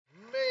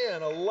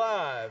man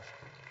alive.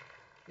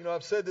 You know,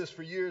 I've said this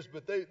for years,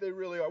 but they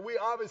really are. We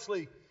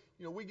obviously,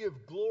 we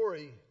give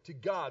glory to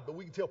God, but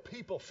we can tell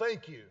people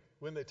thank you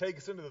when they take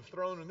us into the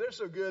throne, and they're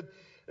so good.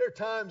 There are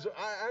times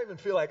I even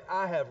feel like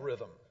I have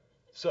rhythm.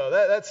 So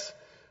that's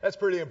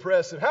pretty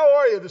impressive. How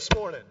are you this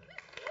morning?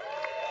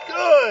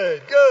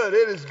 Good.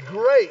 It is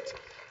great.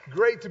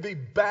 Great to be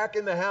back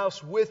in the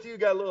house with you.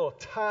 Got a little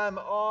time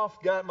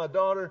off. Got my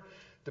daughter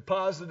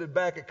deposited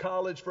back at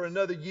college for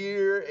another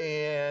year,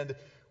 and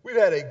we've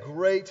had a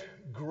great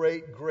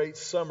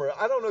summer.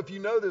 I don't know if you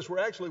know this. We're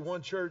actually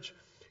one church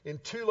in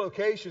two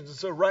locations, and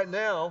so right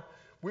now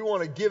we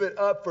want to give it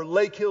up for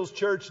Lake Hills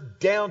Church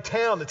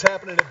downtown that's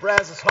happening at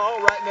Brazos Hall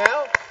right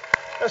now.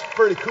 That's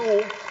pretty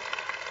cool.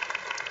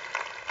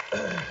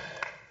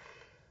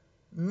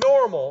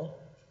 Normal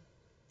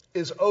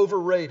is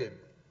overrated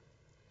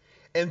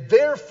and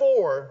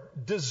therefore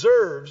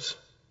deserves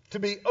to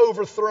be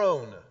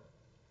overthrown.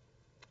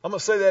 I'm going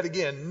to say that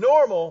again.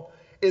 Normal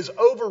is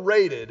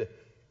overrated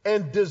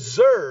and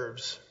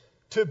deserves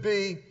to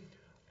be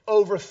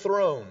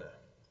overthrown.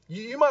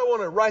 You might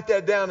want to write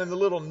that down in the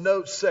little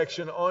notes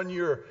section on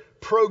your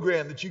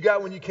program that you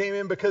got when you came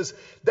in, because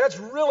that's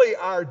really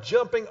our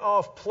jumping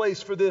off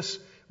place for this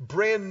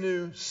brand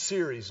new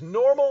series.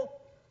 Normal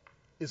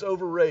is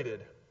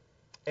overrated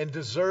and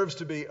deserves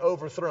to be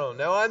overthrown.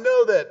 Now, I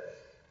know that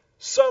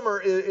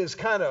summer is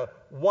kind of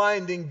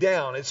winding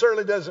down. It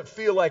certainly doesn't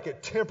feel like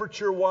it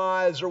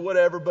temperature-wise or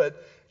whatever,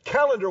 but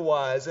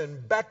calendar-wise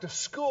and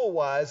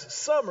back-to-school-wise,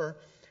 summer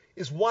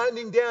is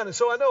winding down. And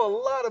so I know a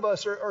lot of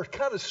us are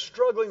kind of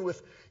struggling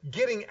with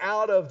getting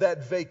out of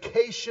that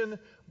vacation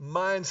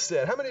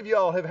mindset. How many of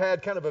y'all have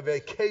had kind of a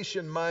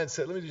vacation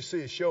mindset? Let me just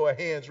see a show of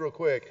hands real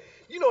quick.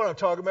 You know what I'm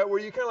talking about, where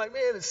you're kind of like,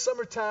 man, it's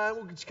summertime.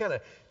 We'll just kind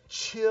of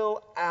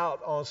chill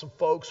out on some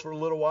folks for a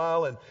little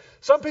while. And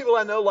some people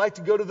I know like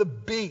to go to the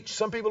beach.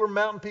 Some people are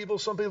mountain people.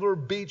 Some people are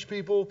beach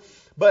people.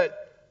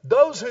 But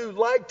those who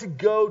like to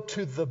go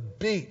to the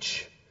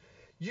beach,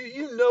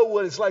 you know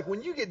what it's like.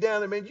 When you get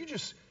down there, man, you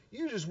just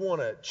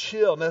want to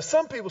chill. Now,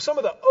 some people, some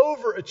of the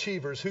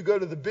overachievers who go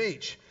to the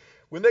beach,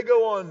 when they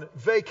go on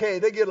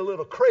vacay, they get a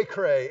little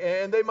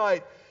cray-cray, and they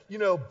might,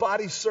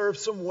 body surf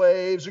some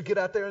waves or get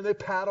out there and they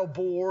paddle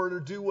board or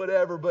do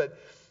whatever. But,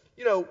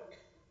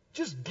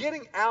 just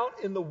getting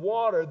out in the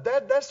water,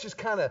 that's just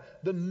kind of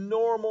the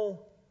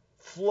normal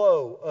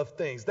flow of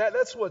things.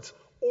 That's what's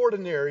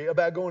ordinary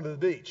about going to the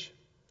beach.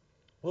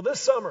 Well, this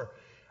summer,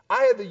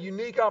 I had the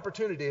unique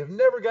opportunity. I've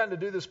never gotten to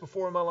do this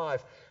before in my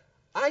life.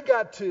 I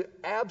got to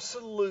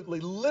absolutely,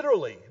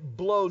 literally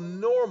blow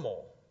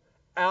normal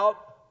out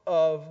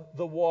of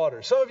the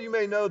water. Some of you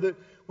may know that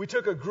we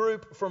took a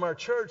group from our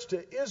church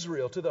to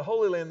Israel, to the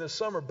Holy Land this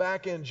summer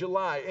back in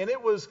July, and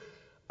it was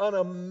an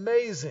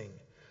amazing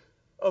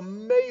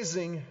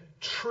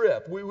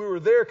trip. We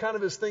were there kind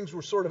of as things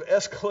were sort of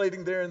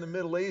escalating there in the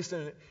Middle East,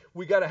 and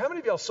how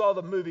many of y'all saw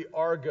the movie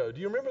Argo? Do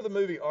you remember the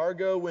movie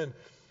Argo when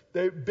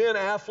Ben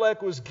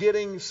Affleck was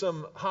getting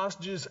some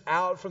hostages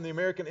out from the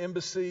American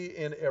embassy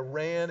in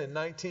Iran in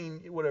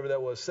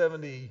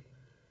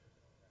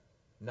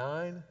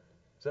 79?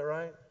 Is that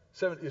right?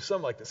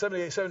 Something like that,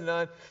 78,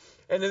 79.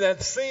 And then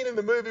that scene in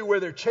the movie where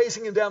they're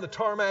chasing him down the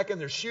tarmac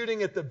and they're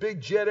shooting at the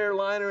big jet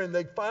airliner, and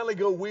they finally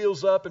go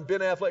wheels up, and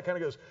Ben Affleck kind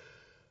of goes,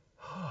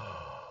 oh.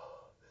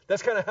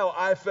 That's kind of how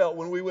I felt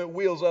when we went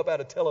wheels up out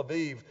of Tel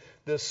Aviv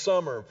this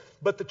summer.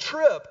 But the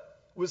trip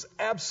was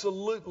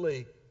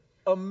absolutely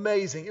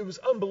amazing. It was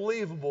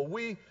unbelievable.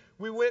 We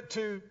went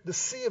to the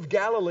Sea of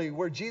Galilee,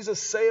 where Jesus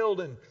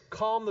sailed and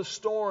calmed the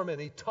storm, and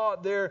he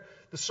taught there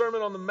the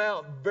Sermon on the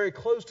Mount very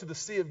close to the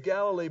Sea of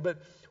Galilee. But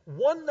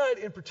one night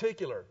in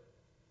particular,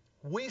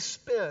 we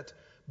spent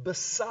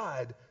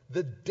beside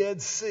the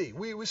Dead Sea.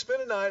 We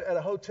spent a night at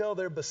a hotel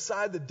there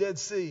beside the Dead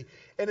Sea,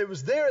 and it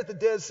was there at the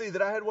Dead Sea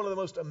that I had one of the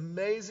most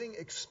amazing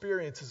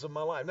experiences of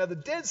my life. Now, the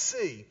Dead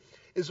Sea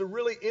is a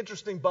really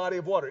interesting body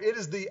of water. It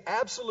is the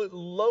absolute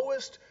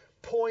lowest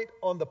point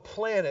on the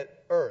planet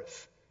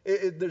Earth.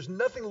 There's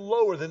nothing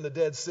lower than the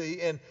Dead Sea,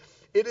 and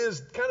it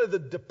is kind of the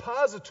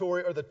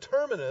depository or the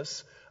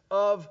terminus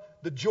of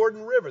the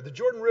Jordan River. The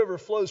Jordan River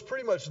flows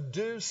pretty much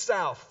due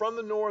south from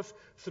the north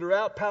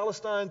throughout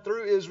Palestine,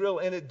 through Israel,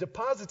 and it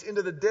deposits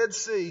into the Dead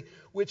Sea,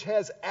 which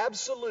has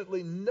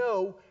absolutely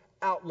no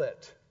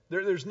outlet.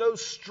 There's no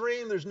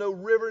stream, there's no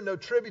river, no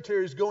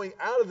tributaries going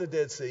out of the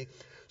Dead Sea.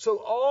 So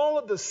all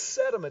of the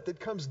sediment that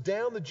comes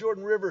down the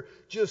Jordan River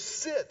just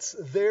sits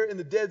there in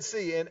the Dead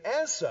Sea, and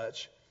as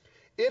such,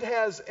 it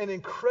has an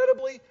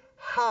incredibly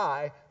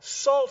high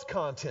salt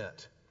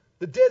content.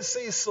 The Dead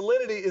Sea's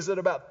salinity is at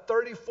about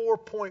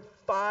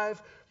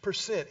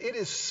 34.5%. It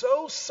is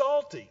so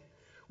salty.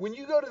 When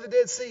you go to the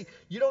Dead Sea,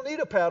 you don't need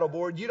a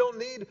paddleboard. You don't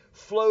need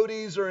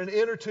floaties or an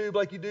inner tube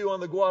like you do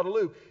on the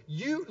Guadalupe.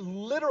 You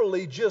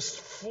literally just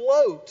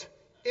float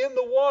in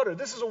the water.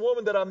 This is a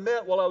woman that I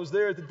met while I was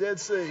there at the Dead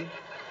Sea.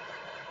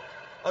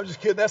 I'm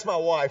just kidding. That's my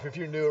wife, if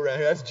you're new around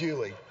here. That's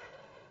Julie.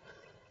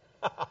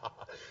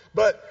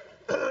 But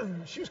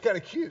she was kind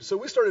of cute. So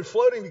we started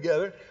floating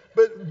together.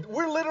 But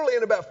we're literally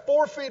in about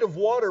 4 feet of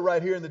water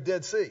right here in the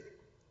Dead Sea.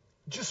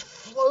 just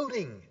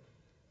floating.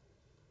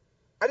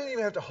 I didn't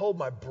even have to hold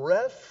my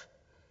breath.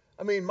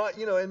 I mean,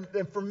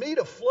 and for me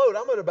to float,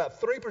 I'm at about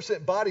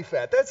 3% body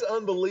fat. That's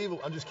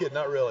unbelievable. I'm just kidding,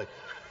 not really.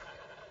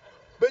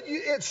 But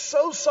it's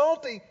so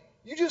salty,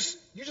 you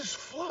just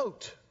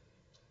float.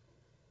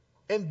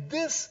 And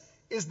this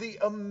is the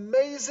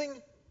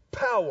amazing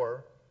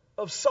power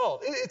of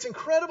salt. It's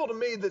incredible to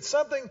me that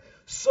something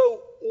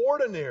so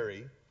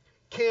ordinary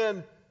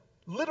can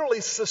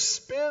literally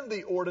suspend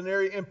the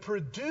ordinary and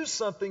produce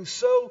something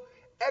so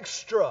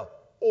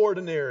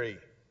extraordinary.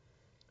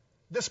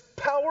 This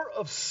power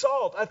of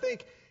salt, I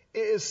think,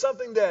 is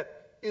something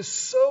that is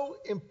so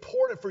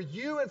important for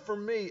you and for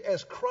me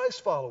as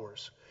Christ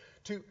followers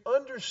to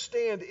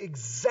understand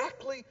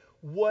exactly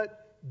what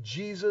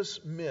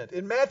Jesus meant.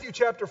 In Matthew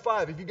chapter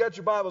 5, if you got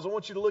your Bibles, I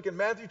want you to look at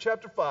Matthew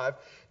chapter 5.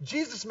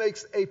 Jesus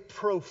makes a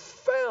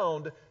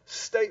profound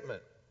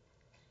statement.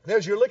 Now,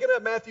 as you're looking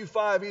at Matthew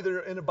 5, either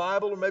in a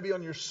Bible or maybe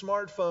on your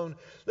smartphone,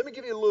 let me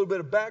give you a little bit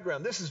of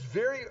background. This is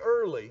very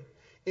early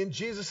in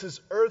Jesus'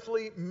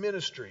 earthly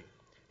ministry.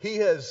 He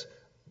has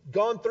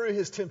gone through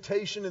his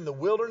temptation in the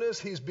wilderness.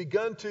 He's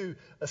begun to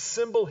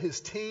assemble his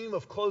team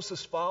of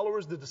closest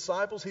followers, the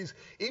disciples. He's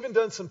even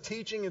done some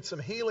teaching and some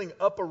healing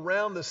up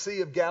around the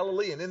Sea of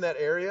Galilee and in that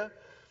area.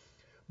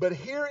 But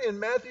here in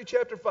Matthew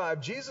chapter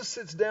 5, Jesus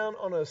sits down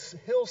on a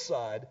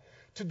hillside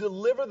to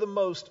deliver the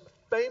most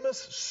famous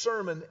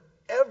sermon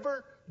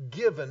ever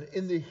given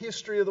in the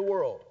history of the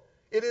world.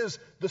 It is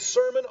the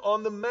Sermon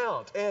on the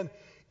Mount. And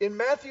in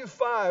Matthew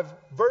 5,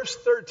 verse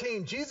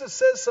 13, Jesus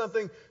says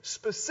something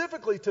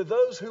specifically to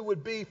those who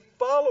would be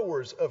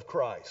followers of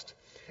Christ.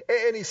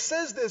 And he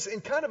says this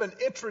in kind of an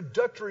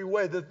introductory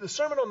way. The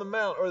Sermon on the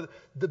Mount, or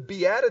the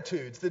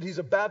Beatitudes that he's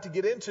about to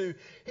get into,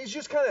 he's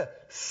just kind of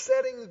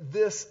setting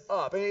this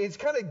up. And he's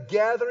kind of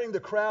gathering the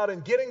crowd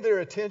and getting their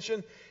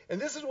attention. And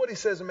this is what he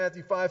says in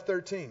Matthew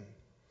 5:13.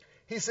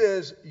 He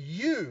says,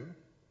 "You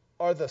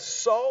are the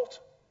salt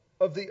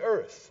of the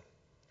earth.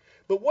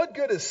 But what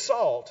good is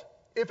salt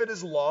if it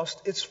has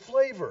lost its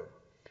flavor?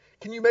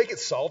 Can you make it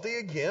salty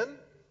again?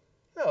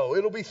 No,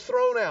 it'll be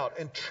thrown out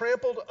and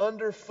trampled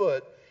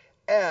underfoot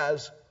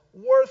as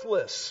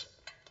worthless."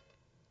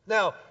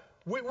 Now,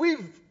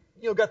 we've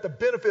got the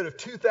benefit of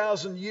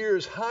 2,000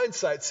 years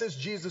hindsight since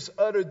Jesus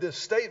uttered this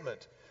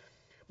statement.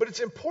 But it's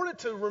important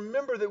to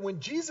remember that when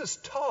Jesus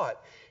taught,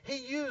 he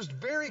used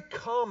very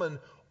common,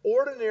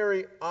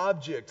 ordinary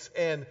objects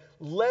and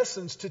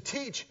lessons to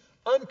teach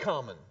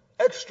uncommon,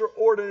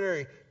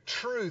 extraordinary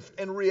truth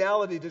and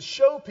reality, to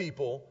show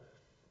people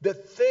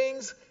that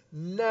things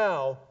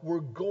now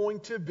were going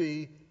to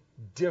be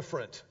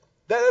different.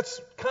 That's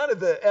kind of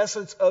the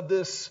essence of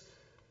this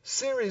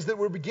series that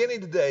we're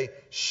beginning today,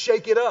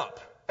 Shake It Up.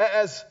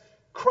 As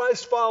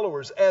Christ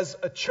followers, as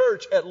a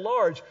church at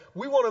large,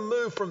 we want to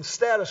move from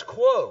status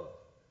quo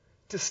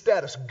to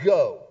status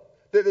go.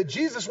 That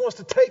Jesus wants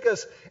to take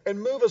us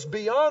and move us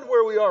beyond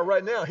where we are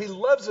right now. He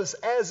loves us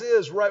as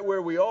is right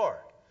where we are.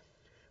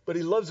 But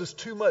he loves us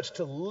too much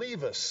to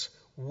leave us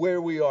where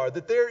we are.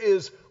 That there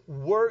is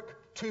work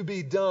to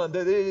be done.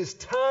 That it is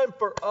time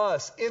for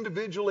us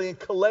individually and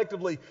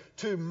collectively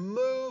to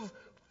move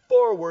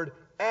forward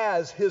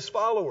as his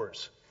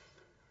followers.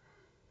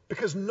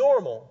 Because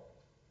normal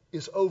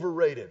is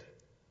overrated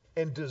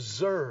and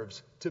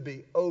deserves to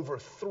be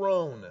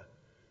overthrown.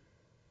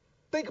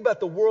 Think about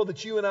the world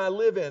that you and I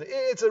live in.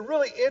 It's a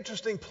really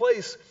interesting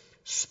place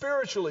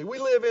spiritually. We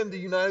live in the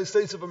United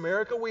States of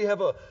America. We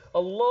have a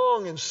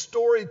long and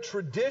storied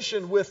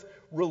tradition with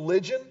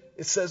religion.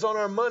 It says on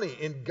our money,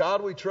 "In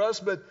God we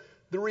trust." But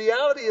the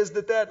reality is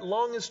that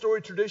long and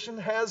storied tradition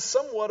has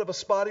somewhat of a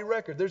spotty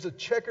record. There's a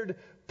checkered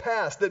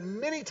past that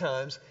many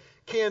times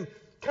can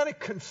kind of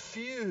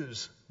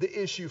confuse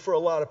the issue for a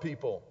lot of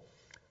people.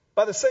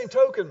 By the same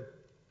token,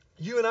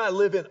 you and I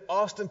live in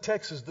Austin,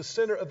 Texas, the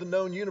center of the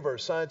known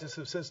universe, scientists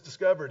have since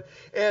discovered.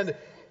 And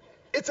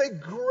it's a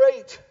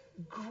great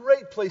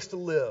place to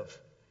live.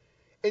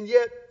 And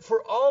yet,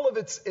 for all of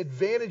its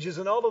advantages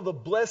and all of the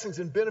blessings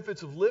and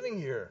benefits of living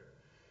here,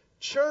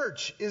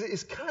 church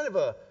is kind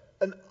of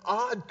an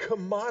odd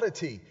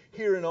commodity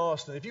here in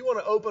Austin. If you want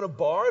to open a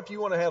bar, if you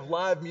want to have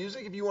live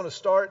music, if you want to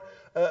start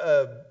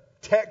a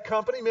tech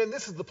company, man,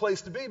 this is the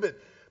place to be.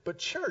 But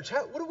church,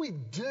 what do we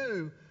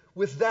do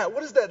with that?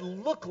 What does that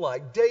look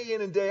like day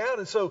in and day out?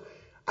 And so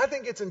I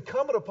think it's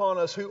incumbent upon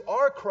us who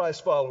are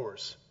Christ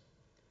followers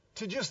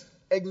to just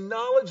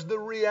acknowledge the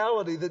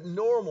reality that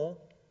normal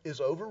is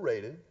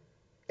overrated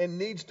and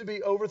needs to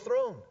be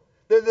overthrown.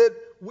 That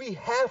we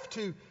have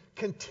to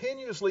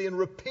continuously and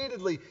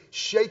repeatedly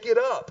shake it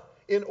up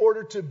in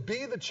order to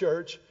be the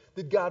church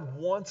that God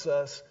wants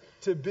us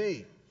to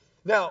be.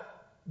 Now,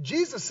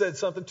 Jesus said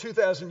something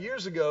 2,000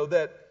 years ago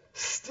that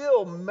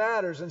still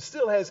matters and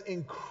still has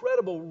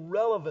incredible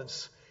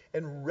relevance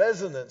and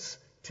resonance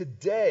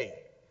today.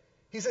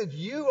 He said,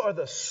 "You are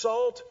the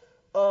salt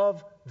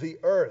of the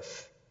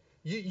earth."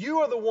 You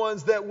are the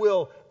ones that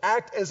will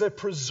act as a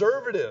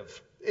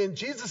preservative. In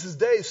Jesus'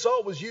 day,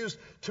 salt was used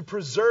to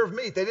preserve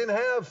meat. They didn't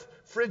have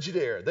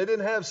Frigidaire. They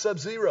didn't have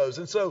Sub-Zeros.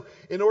 And so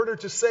in order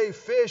to save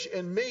fish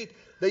and meat,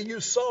 They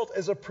use salt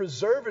as a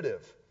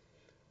preservative.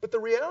 But the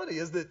reality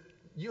is that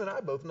you and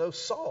I both know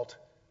salt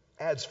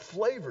adds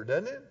flavor,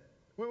 doesn't it?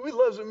 We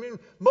love it. I mean,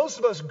 most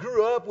of us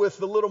grew up with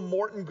the little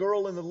Morton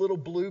girl in the little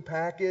blue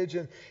package,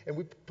 and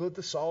we put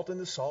the salt in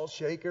the salt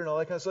shaker and all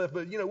that kind of stuff.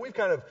 But, we've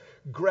kind of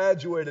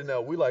graduated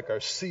now. We like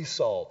our sea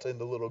salt in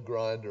the little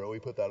grinder. We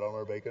put that on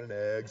our bacon and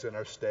eggs and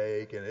our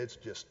steak, and it's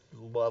just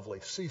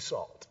lovely. Sea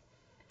salt.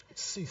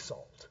 It's sea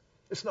salt.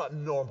 It's not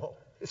normal.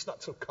 It's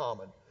not so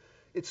common.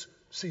 It's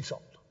sea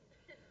salt.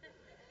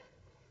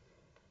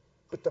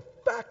 But the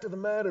fact of the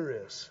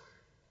matter is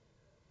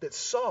that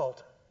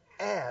salt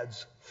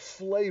adds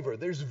flavor.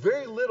 There's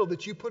very little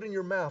that you put in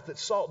your mouth that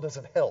salt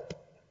doesn't help.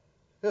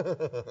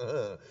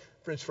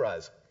 French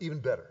fries, even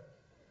better.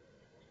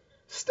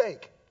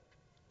 Steak,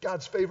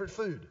 God's favorite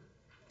food,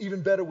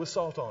 even better with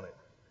salt on it.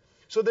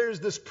 So there's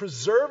this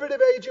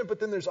preservative agent, but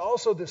then there's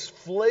also this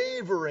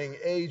flavoring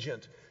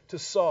agent to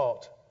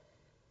salt.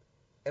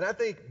 And I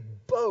think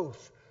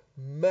both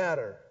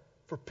matter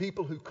for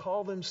people who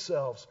call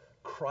themselves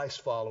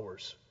Christ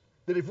followers.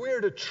 That if we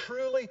are to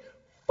truly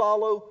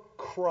follow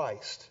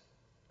Christ,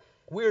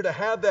 we are to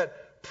have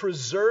that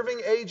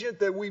preserving agent,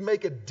 that we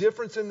make a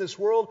difference in this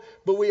world,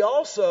 but we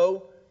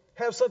also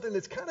have something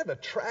that's kind of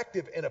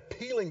attractive and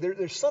appealing.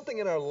 There's something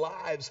in our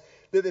lives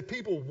that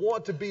people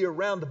want to be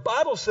around. The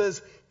Bible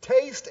says,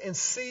 taste and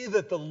see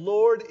that the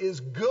Lord is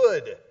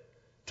good.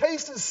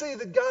 Taste and see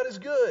that God is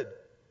good.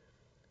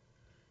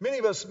 Many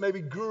of us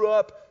maybe grew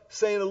up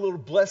saying a little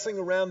blessing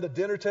around the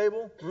dinner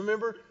table.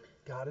 Remember?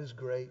 God is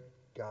great.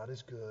 God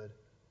is good.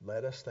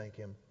 Let us thank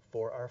Him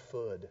for our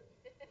food.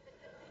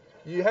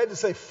 You had to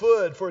say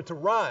food for it to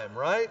rhyme,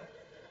 right?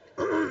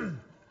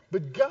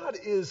 But God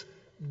is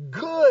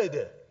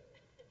good.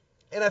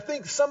 And I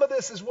think some of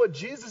this is what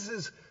Jesus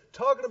is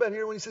talking about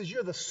here when He says,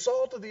 you're the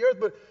salt of the earth.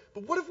 But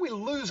what if we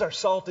lose our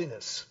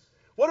saltiness?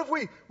 What if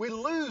we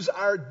lose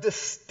our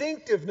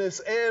distinctiveness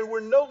and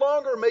we're no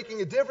longer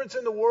making a difference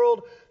in the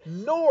world,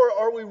 nor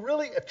are we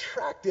really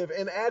attractive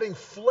and adding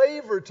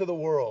flavor to the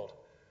world?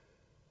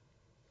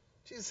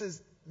 Jesus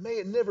says, may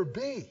it never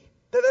be.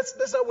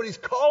 That's not what He's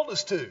called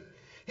us to.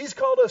 He's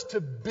called us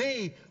to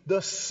be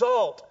the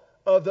salt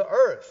of the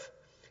earth.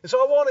 And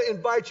so I want to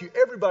invite you,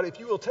 everybody, if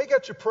you will, take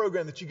out your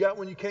program that you got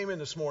when you came in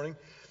this morning.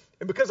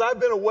 And because I've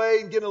been away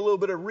and getting a little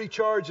bit of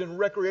recharge and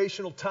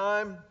recreational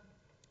time,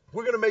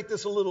 we're going to make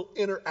this a little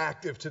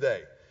interactive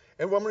today.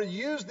 And I'm going to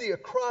use the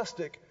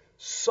acrostic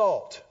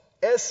SALT,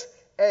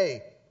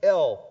 S-A-L-T.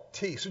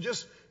 So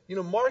just,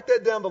 mark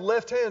that down the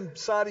left-hand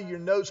side of your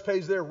notes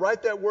page there.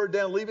 Write that word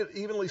down. Leave it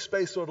evenly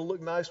spaced so it'll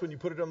look nice when you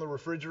put it on the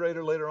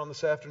refrigerator later on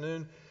this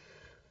afternoon.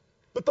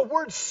 But the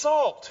word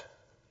salt,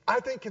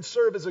 I think, can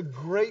serve as a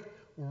great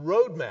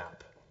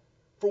roadmap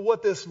for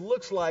what this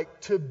looks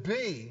like to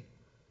be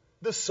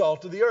the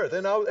salt of the earth.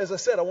 And as I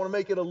said, I want to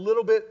make it a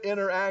little bit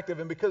interactive.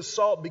 And because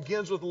salt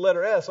begins with the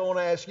letter S, I want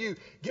to ask you,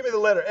 give me the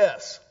letter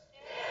S.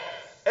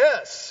 Yes.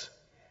 S.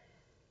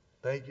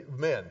 Thank you.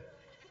 Men.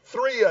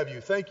 3 of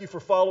you. Thank you for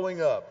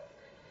following up.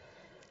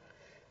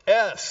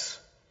 S.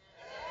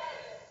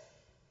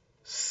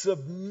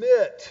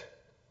 Submit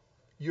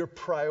your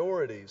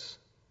priorities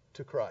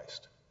to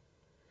Christ.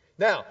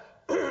 Now,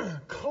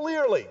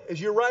 clearly,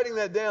 as you're writing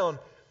that down,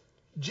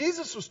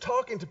 Jesus was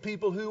talking to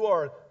people who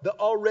are the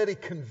already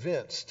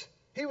convinced.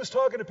 He was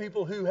talking to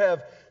people who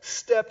have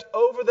stepped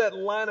over that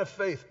line of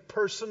faith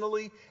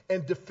personally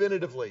and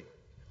definitively.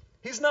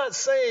 He's not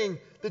saying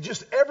that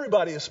just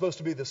everybody is supposed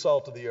to be the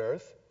salt of the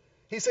earth.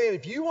 He's saying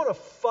if you want to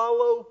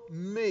follow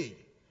me,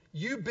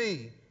 you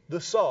be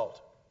the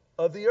salt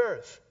of the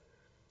earth.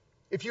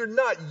 If you're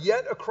not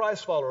yet a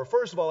Christ follower,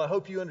 first of all, I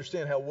hope you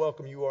understand how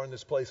welcome you are in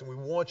this place, and we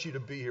want you to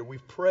be here.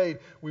 We've prayed,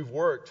 we've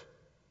worked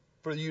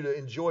for you to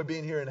enjoy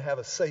being here and have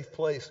a safe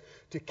place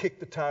to kick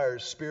the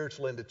tires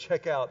spiritually and to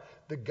check out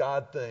the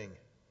God thing.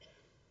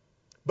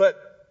 But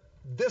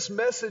this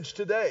message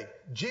today,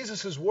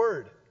 Jesus'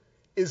 word,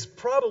 is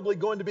probably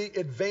going to be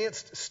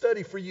advanced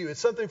study for you. It's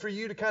something for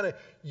you to kind of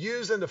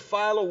use and to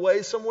file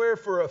away somewhere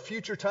for a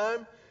future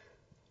time.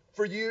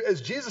 For you,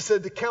 as Jesus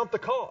said, to count the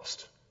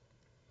cost.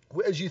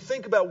 As you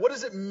think about what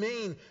does it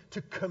mean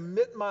to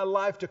commit my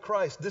life to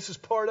Christ, this is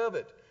part of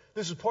it.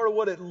 This is part of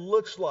what it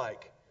looks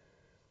like.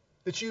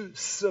 That you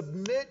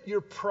submit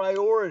your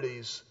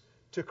priorities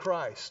to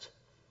Christ.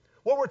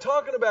 What we're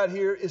talking about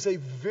here is a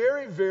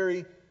very,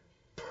 very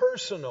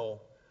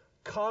personal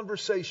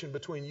conversation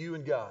between you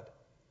and God.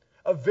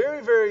 A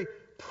very, very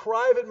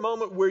private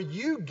moment where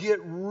you get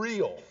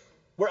real.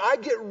 Where I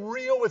get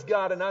real with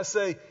God and I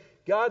say,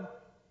 God,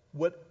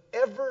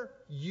 whatever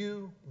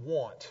you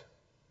want,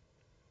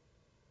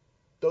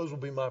 those will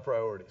be my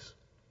priorities.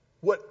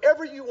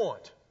 Whatever you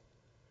want,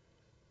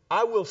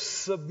 I will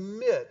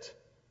submit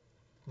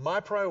my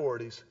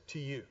priorities to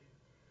you.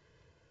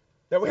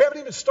 Now, we haven't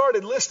even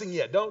started listing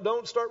yet.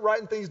 Don't start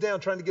writing things down,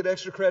 trying to get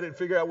extra credit and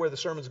figure out where the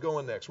sermon's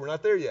going next. We're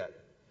not there yet.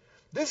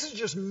 This is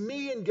just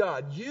me and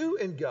God, you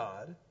and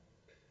God,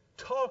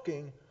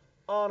 talking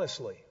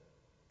honestly.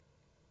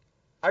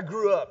 I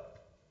grew up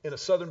in a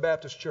Southern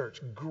Baptist church.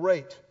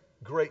 Great,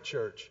 great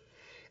church.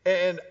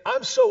 And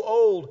I'm so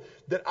old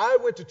that I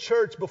went to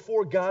church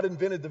before God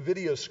invented the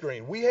video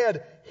screen. We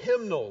had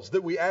hymnals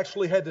that we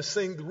actually had to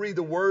sing, read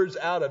the words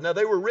out of. Now,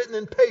 they were written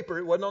in paper.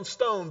 It wasn't on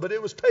stone, but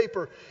it was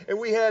paper. And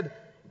we had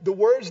the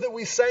words that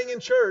we sang in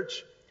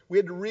church, we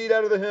had to read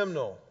out of the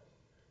hymnal.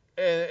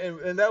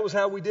 And that was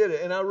how we did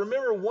it. And I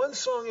remember one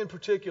song in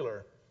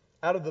particular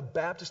out of the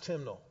Baptist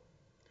hymnal,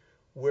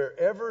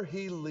 "Wherever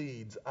He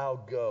leads, I'll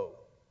go."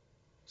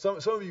 Some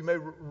of you may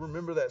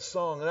remember that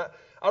song. And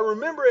I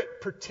remember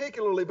it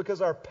particularly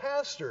because our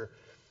pastor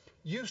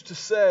used to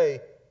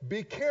say,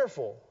 "Be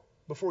careful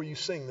before you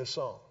sing this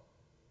song."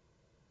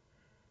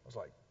 I was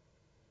like,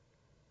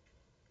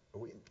 are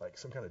we in like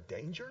some kind of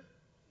danger?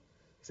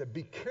 He said,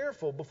 "Be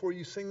careful before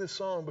you sing this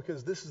song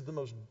because this is the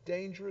most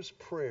dangerous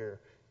prayer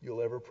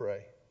you'll ever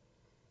pray.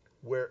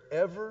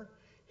 Wherever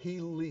He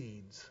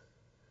leads,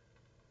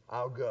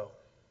 I'll go."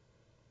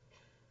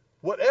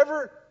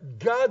 Whatever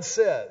God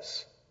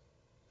says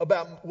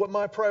about what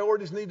my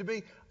priorities need to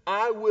be,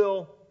 I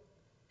will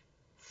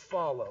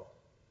follow.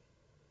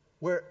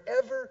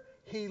 Wherever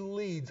He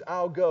leads,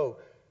 I'll go.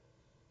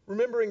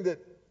 Remembering that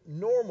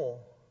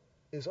normal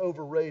is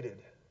overrated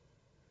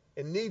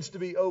and needs to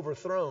be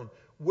overthrown.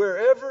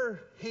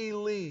 Wherever He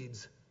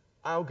leads,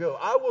 I'll go.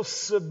 I will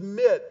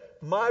submit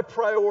my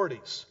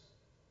priorities,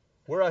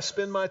 where I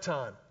spend my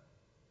time,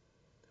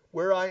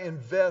 where I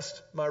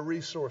invest my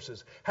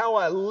resources, how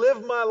I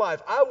live my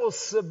life. I will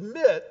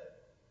submit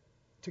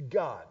to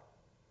God.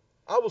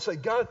 I will say,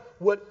 "God,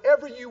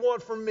 whatever you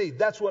want from me,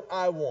 that's what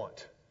I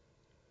want.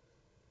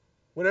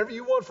 Whatever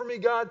you want from me,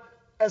 God,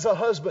 as a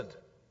husband.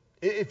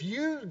 If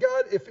you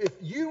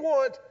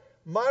want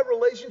my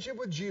relationship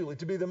with Julie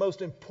to be the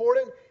most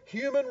important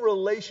human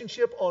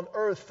relationship on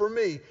earth for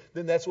me,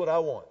 then that's what I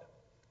want.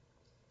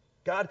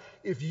 God,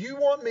 if you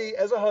want me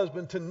as a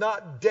husband to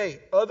not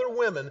date other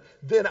women,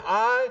 then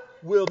I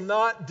will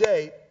not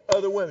date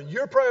other women.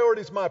 Your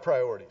priorities, my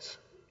priorities.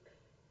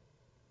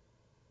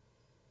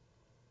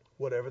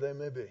 Whatever they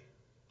may be.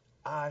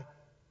 I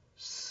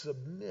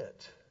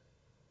submit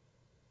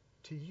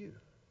to you."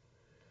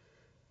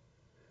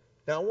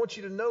 Now, I want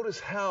you to notice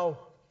how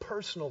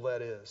personal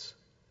that is.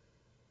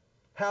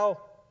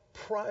 How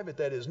private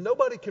that is.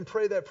 Nobody can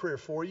pray that prayer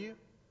for you.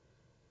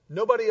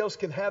 Nobody else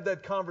can have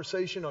that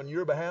conversation on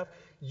your behalf.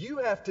 You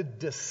have to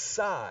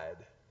decide.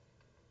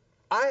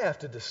 I have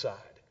to decide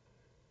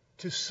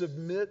to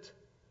submit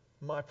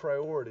my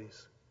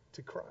priorities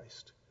to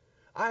Christ.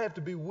 I have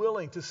to be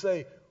willing to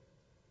say,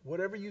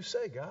 "Whatever you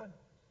say, God."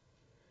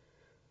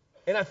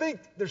 And I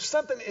think there's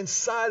something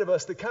inside of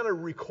us that kind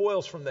of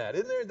recoils from that.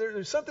 Isn't there?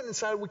 There's something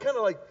inside. We kind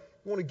of like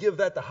want to give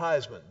that the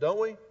Heisman, don't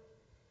we?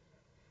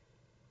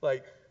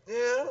 Like,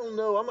 yeah, I don't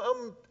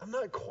know. I'm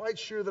not quite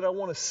sure that I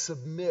want to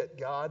submit,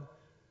 God.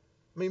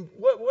 I mean,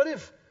 what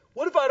if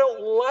I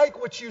don't like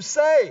what you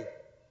say?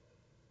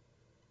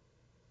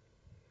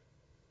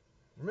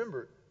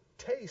 Remember,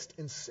 taste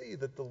and see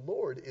that the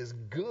Lord is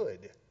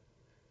good.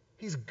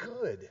 He's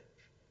good.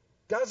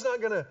 God's not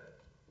going to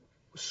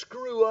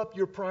screw up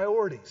your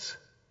priorities.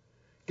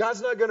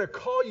 God's not going to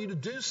call you to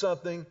do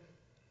something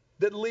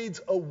that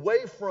leads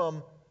away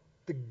from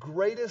the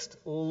greatest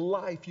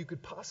life you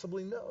could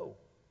possibly know.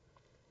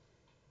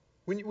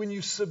 When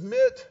you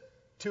submit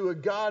to a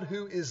God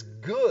who is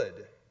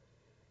good,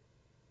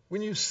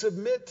 when you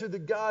submit to the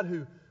God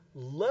who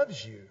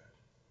loves you,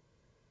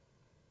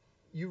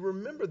 you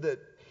remember that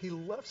He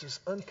loves us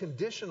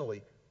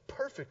unconditionally,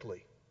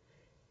 perfectly,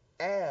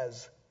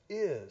 as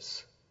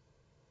is.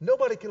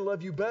 Nobody can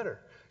love you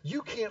better.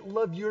 You can't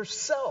love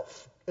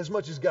yourself as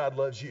much as God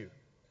loves you.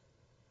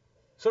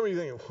 Some of you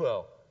are thinking,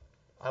 "Well,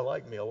 I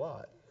like me a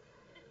lot."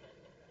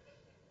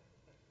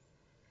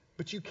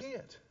 But you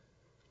can't.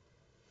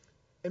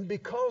 And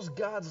because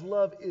God's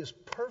love is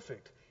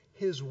perfect,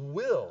 His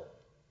will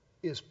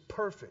is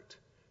perfect,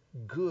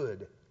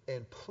 good,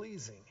 and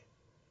pleasing.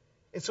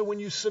 And so when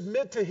you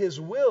submit to His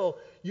will,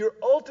 you're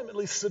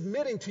ultimately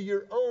submitting to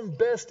your own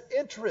best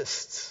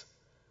interests.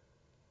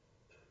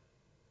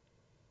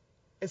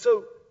 And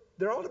so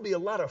there ought to be a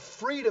lot of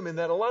freedom in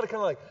that, a lot of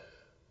kind of like,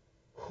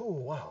 "Oh,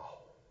 wow,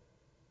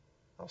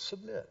 I'll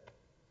submit."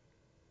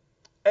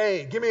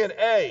 A, give me an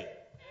A.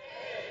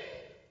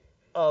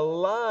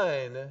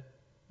 Align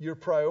your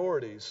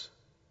priorities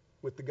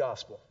with the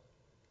gospel.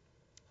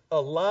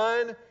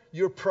 Align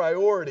your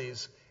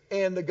priorities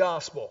and the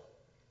gospel.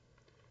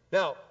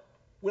 Now,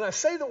 when I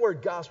say the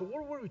word gospel,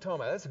 what are we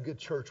talking about? That's a good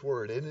church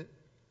word, isn't it?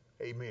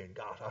 Amen.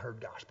 God, I heard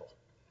gospel.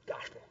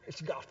 Gospel. It's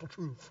the gospel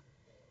truth.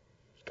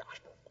 It's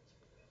gospel.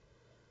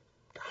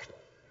 Gospel.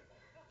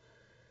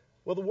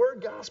 Well, the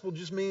word gospel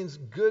just means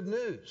good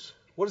news.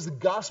 What does the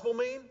gospel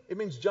mean? It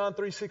means John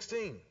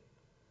 3:16.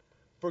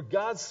 For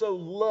God so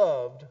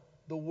loved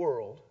the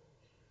world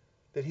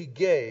that He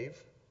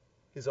gave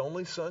His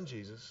only Son,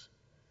 Jesus,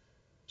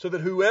 so that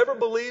whoever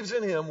believes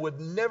in Him would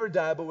never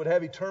die but would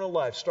have eternal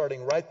life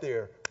starting right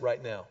there,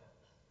 right now.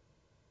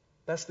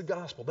 That's the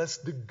gospel. That's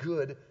the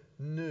good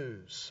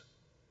news.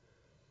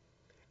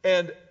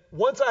 And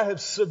once I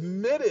have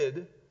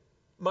submitted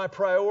my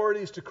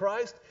priorities to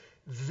Christ,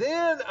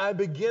 then I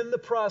begin the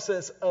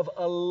process of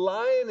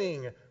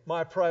aligning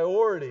my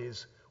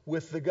priorities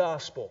with the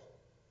gospel.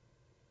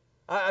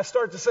 I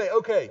start to say,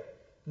 okay,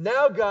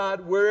 now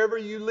God, wherever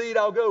you lead,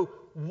 I'll go.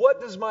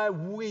 What does my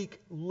week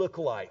look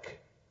like?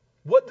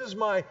 What does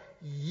my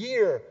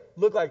year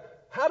look like?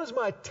 How does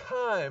my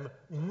time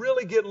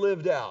really get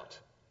lived out?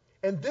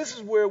 And this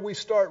is where we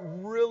start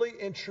really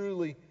and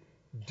truly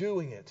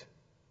doing it.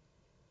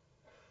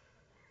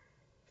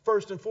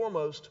 First and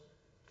foremost,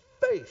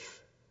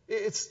 faith.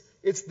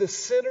 It's the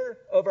center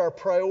of our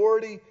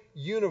priority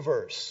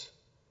universe.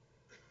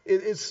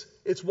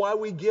 It's why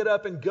we get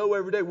up and go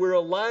every day. We're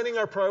aligning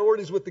our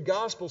priorities with the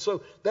gospel.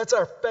 So that's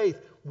our faith.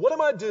 What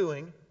am I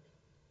doing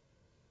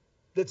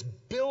that's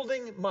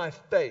building my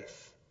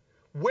faith?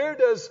 Where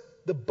does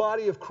the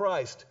body of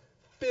Christ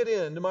fit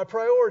into my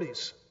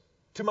priorities,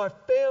 to my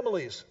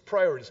family's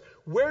priorities?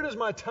 Where does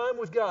my time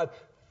with God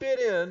fit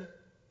in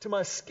to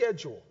my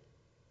schedule?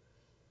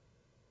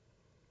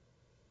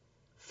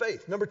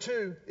 Faith. Number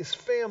 2 is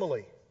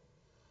family.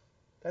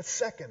 That's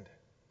second.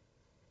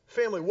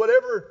 Family,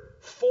 whatever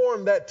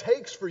form that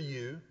takes for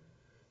you,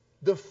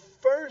 the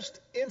first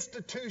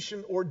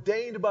institution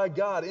ordained by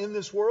God in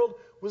this world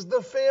was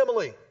the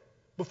family.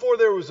 Before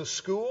there was a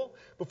school,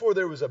 before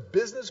there was a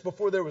business,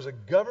 before there was a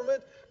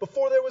government,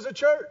 before there was a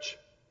church,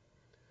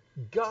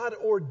 God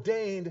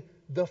ordained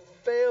the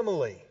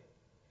family.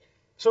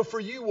 So for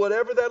you,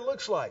 whatever that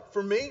looks like,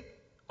 for me,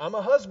 I'm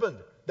a husband.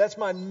 That's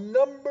my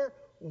number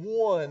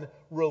 1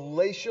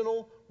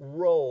 relational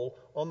role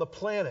on the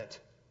planet.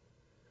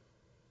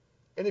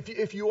 And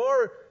if you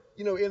are,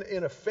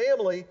 in a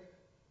family,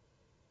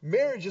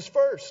 marriage is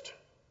first.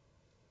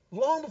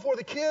 Long before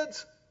the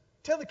kids,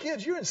 tell the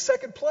kids you're in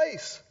second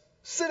place.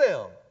 Sit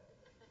down.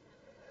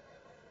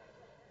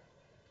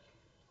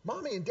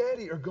 Mommy and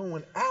Daddy are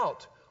going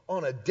out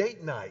on a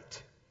date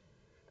night.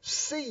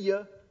 See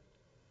ya.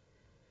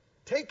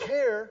 Take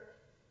care.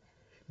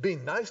 Be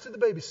nice to the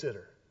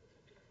babysitter.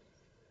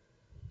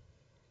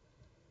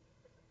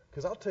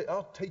 Because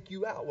I'll take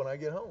you out when I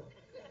get home.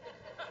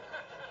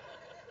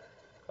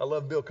 I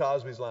love Bill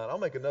Cosby's line. I'll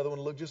make another one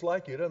look just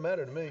like you. It doesn't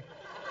matter to me.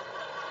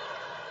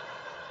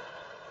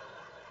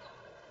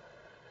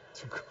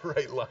 It's a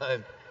great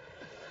line.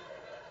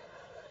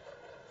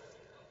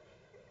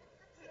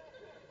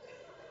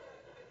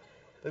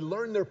 They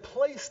learn their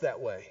place that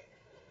way.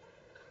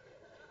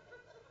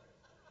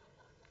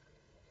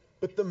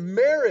 But the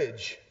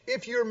marriage,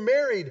 if you're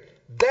married,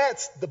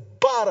 that's the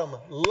bottom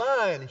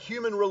line,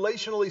 human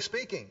relationally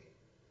speaking.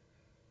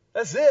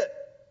 That's it.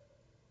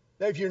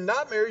 Now, if you're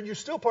not married, you're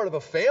still part of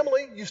a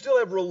family. You still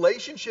have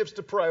relationships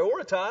to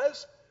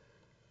prioritize.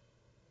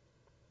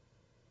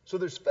 So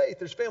there's faith,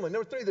 there's family.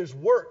 Number 3, there's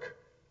work.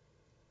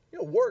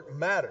 Work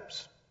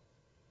matters.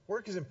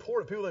 Work is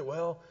important. People think,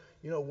 well,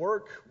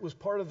 work was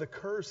part of the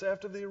curse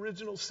after the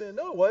original sin.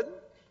 No, it wasn't.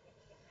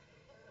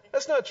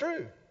 That's not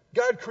true.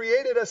 God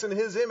created us in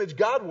His image.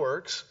 God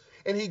works.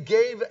 And He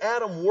gave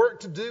Adam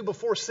work to do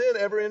before sin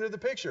ever entered the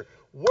picture.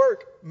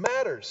 Work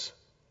matters.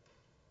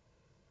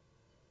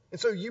 And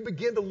so you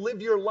begin to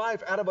live your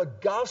life out of a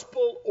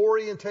gospel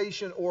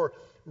orientation or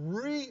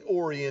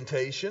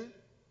reorientation.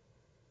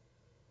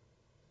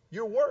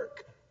 Your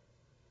work.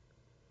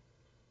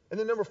 And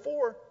then number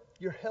 4,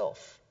 your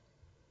health.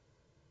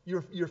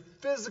 Your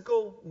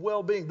physical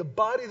well-being, the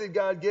body that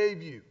God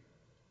gave you,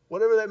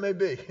 whatever that may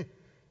be.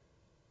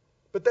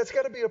 But that's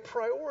got to be a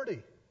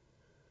priority.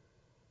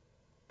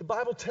 The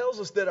Bible tells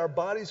us that our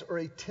bodies are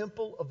a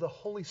temple of the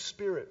Holy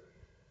Spirit,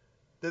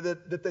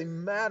 that they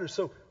matter.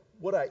 So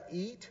what I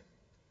eat,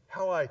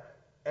 how I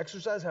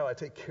exercise, how I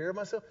take care of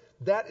myself,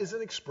 that is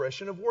an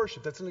expression of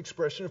worship. That's an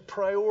expression of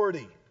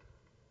priority.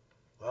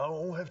 Well, I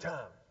don't have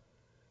time.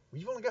 Well,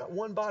 you've only got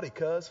one body,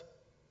 cuz.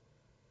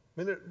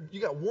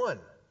 You got one.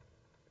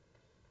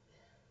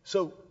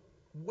 So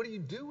what do you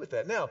do with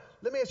that? Now,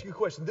 let me ask you a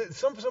question.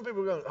 Some people are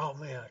going, oh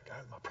man,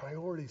 God, my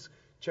priorities.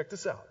 Check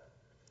this out.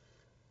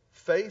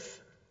 Faith,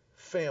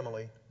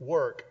 family,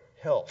 work,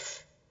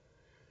 health.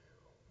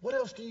 What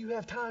else do you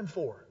have time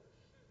for?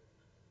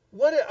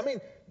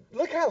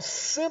 Look how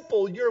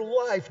simple your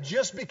life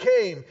just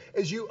became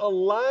as you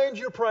aligned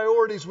your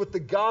priorities with the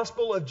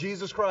gospel of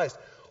Jesus Christ.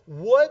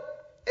 What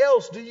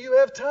else do you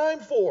have time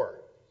for?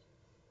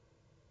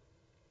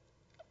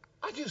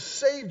 I just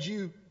saved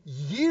you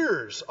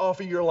years off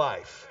of your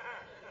life.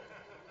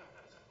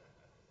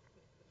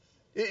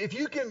 If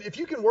you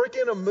can work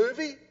in a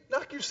movie,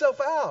 knock yourself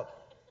out.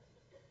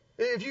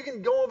 If you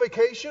can go on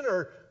vacation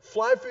or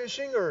fly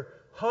fishing or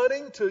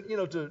hunting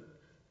to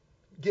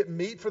get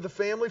meat for the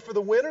family for the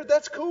winter,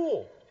 that's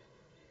cool.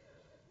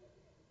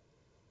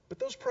 But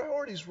those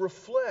priorities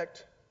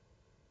reflect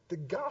the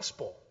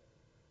gospel,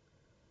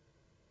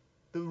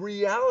 the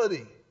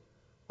reality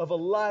of a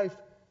life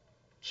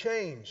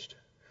changed,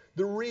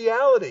 the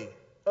reality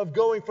of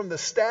going from the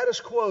status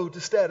quo to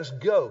status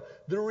go,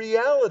 the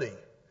reality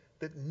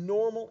that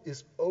normal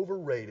is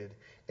overrated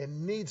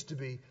and needs to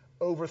be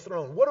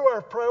overthrown. What do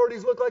our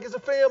priorities look like as a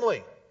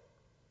family?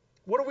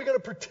 What are we going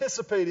to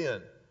participate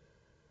in?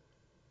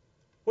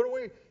 What are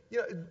we,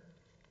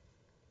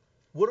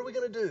 What are we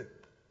going to do?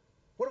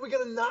 What are we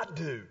going to not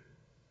do?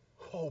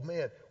 Oh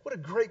man, what a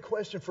great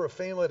question for a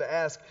family to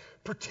ask,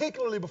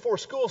 particularly before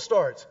school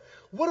starts.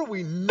 What are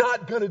we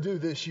not going to do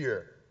this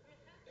year?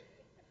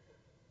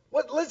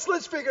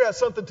 Let's figure out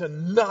something to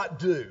not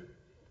do.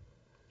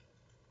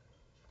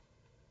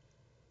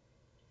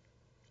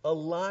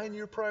 Align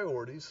your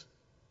priorities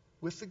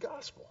with the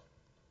gospel.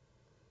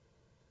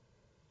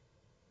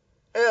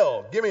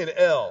 L, give me an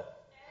L.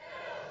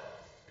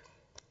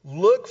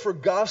 Look for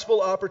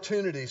gospel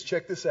opportunities,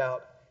 check this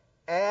out,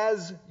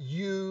 as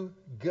you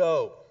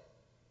go.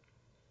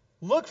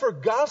 Look for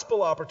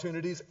gospel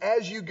opportunities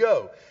as you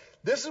go.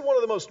 This is one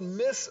of the most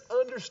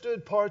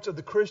misunderstood parts of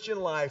the Christian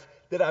life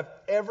that I've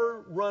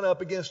ever run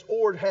up against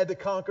or had to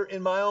conquer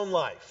in my own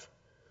life.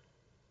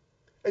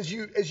 As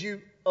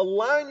you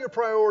align your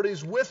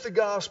priorities with the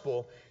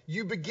gospel,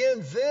 you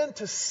begin then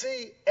to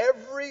see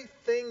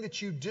everything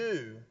that you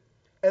do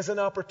as an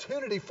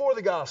opportunity for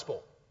the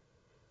gospel.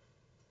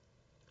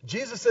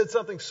 Jesus said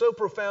something so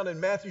profound in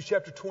Matthew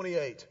chapter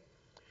 28.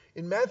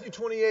 In Matthew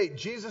 28,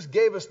 Jesus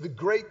gave us the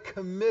Great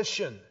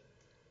Commission.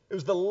 It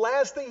was the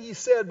last thing he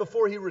said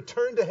before he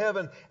returned to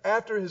heaven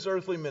after his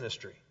earthly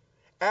ministry,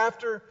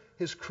 after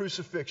his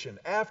crucifixion,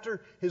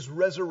 after his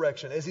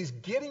resurrection. As he's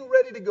getting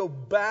ready to go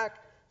back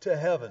to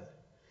heaven,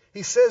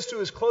 he says to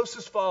his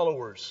closest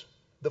followers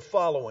the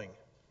following.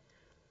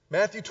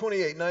 Matthew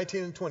 28,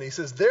 19 and 20. He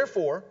says,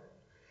 therefore,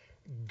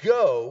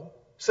 go,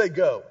 say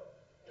go,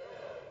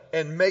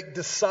 and make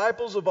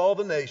disciples of all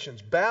the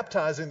nations,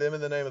 baptizing them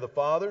in the name of the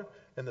Father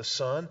and the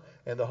Son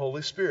and the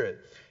Holy Spirit.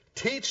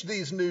 Teach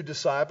these new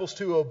disciples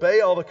to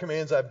obey all the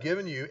commands I've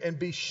given you, and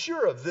be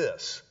sure of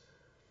this: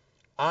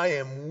 I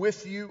am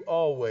with you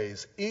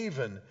always,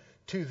 even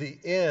to the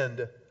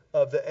end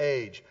of the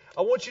age.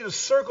 I want you to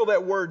circle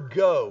that word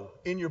go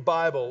in your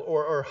Bible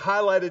or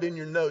highlight it in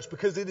your notes,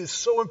 because it is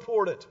so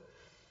important.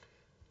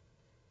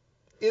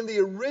 In the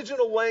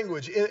original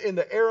language, in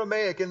the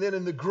Aramaic and then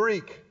in the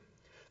Greek,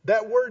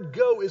 that word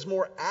go is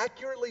more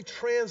accurately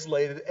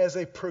translated as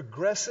a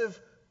progressive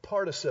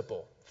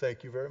participle.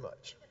 Thank you very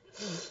much.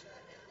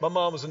 My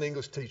mom was an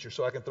English teacher,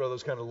 so I can throw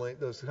those kind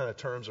of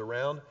terms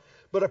around.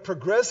 But a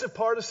progressive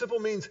participle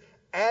means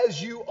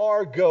as you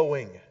are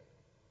going.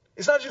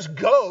 It's not just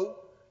go,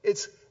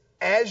 it's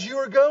as you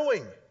are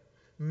going.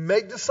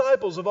 Make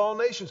disciples of all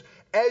nations.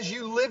 As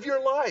you live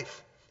your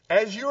life,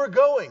 as you are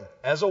going,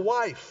 as a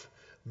wife,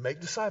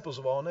 make disciples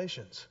of all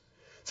nations.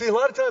 See, a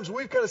lot of times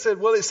we've kind of said,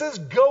 well, it says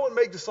go and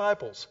make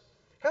disciples.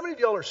 How many of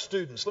y'all are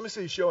students? Let me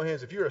see a show of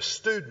hands if you're a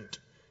student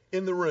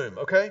in the room,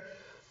 okay?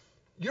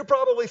 You're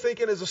probably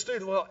thinking as a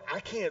student, well, I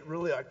can't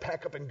really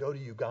pack up and go to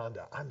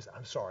Uganda.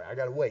 I'm sorry, I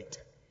got to wait.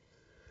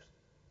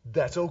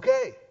 That's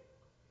okay.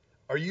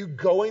 Are you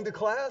going to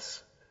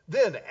class?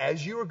 Then,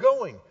 as you are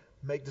going,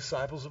 make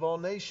disciples of all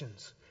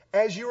nations.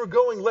 As you are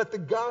going, let the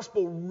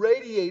gospel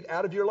radiate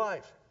out of your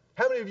life.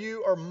 How many of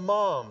you are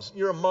moms?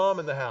 You're a mom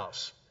in the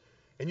house.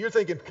 And you're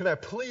thinking, can I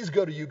please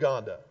go to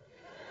Uganda?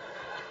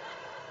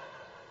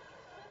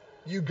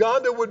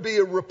 Uganda would be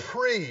a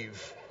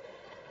reprieve.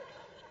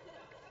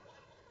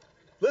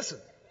 Listen,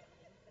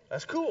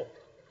 that's cool.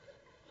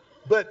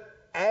 But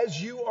as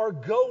you are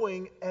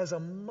going as a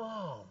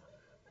mom,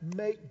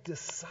 make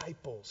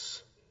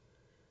disciples.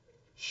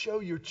 Show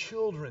your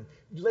children.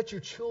 Let your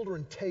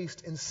children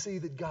taste and see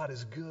that God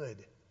is good.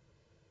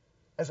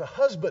 As a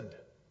husband,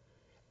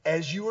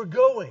 as you are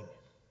going,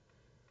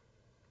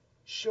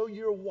 show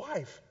your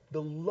wife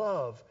the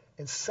love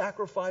and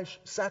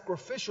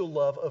sacrificial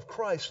love of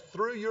Christ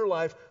through your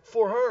life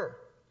for her.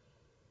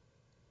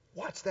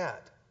 Watch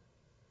that.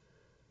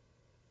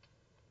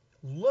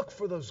 Look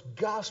for those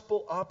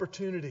gospel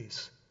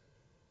opportunities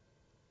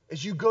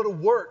as you go to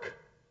work,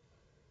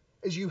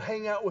 as you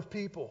hang out with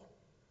people.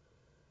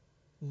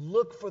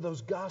 Look for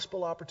those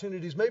gospel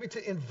opportunities, maybe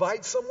to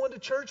invite someone to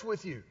church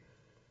with you,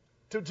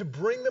 to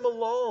bring them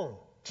along,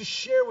 to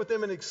share with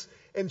them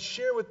and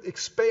share with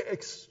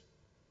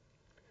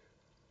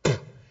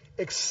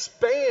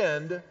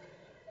expand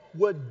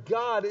what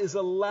God is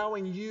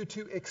allowing you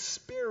to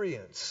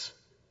experience.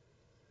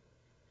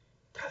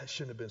 God, it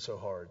shouldn't have been so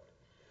hard.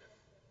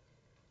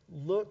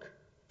 Look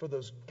for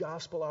those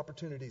gospel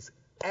opportunities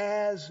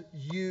as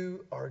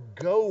you are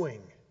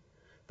going,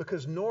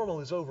 because normal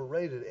is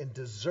overrated and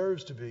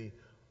deserves to be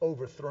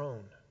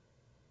overthrown.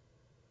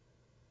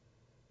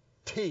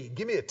 T.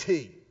 Give me a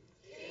T.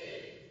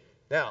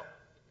 Now,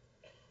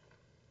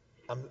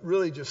 I'm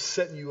really just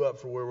setting you up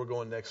for where we're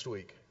going next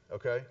week,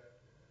 okay?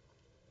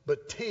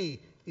 But T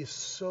is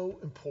so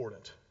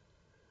important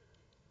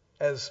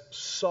as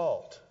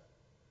salt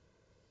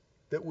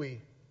that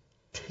we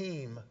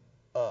team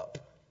up.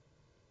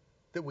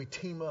 That we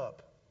team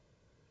up.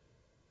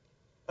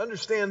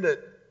 Understand that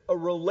a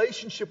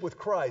relationship with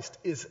Christ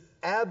is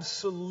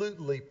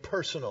absolutely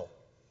personal.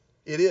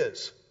 It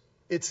is.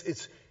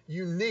 It's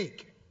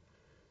unique.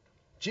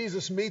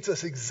 Jesus meets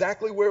us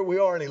exactly where we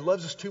are, and he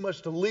loves us too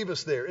much to leave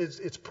us there.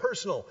 It's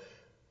personal.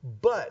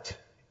 But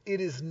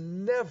it is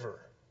never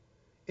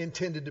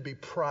intended to be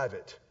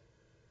private.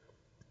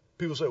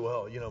 People say,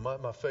 well,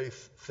 my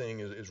faith thing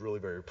is really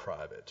very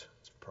private.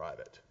 It's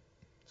private.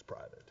 It's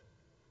private.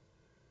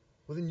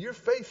 Well, then your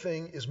faith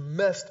thing is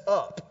messed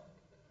up.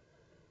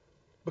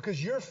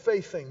 Because your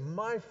faith thing,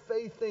 my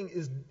faith thing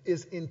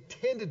is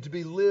intended to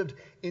be lived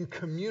in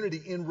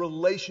community, in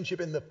relationship,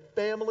 in the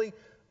family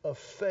of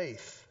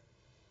faith.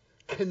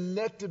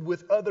 Connected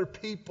with other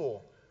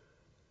people.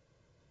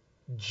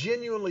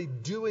 Genuinely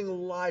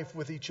doing life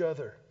with each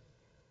other.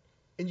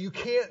 And you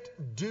can't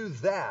do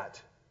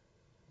that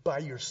by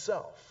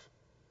yourself.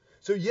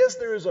 So yes,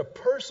 there is a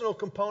personal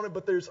component,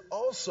 but there's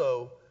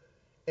also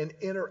an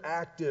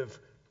interactive,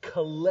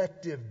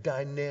 collective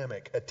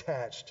dynamic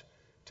attached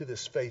to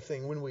this faith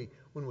thing. When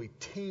we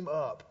team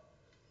up,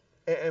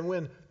 and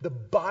when the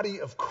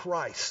body of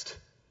Christ,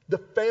 the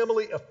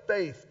family of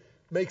faith,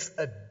 makes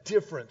a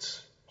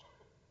difference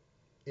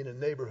in a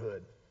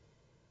neighborhood,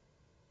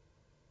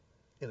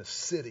 in a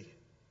city,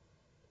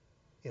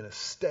 in a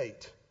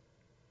state,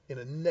 in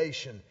a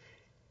nation,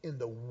 in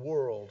the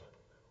world,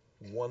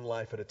 one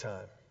life at a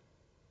time.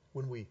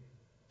 When we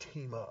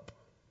team up.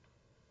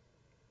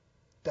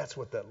 That's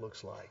what that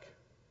looks like.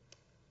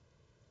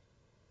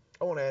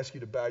 I want to ask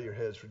you to bow your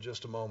heads for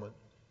just a moment.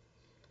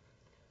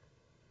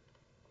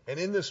 And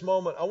in this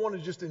moment, I want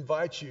to just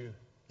invite you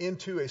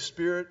into a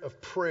spirit of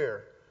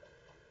prayer.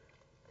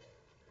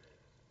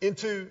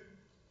 Into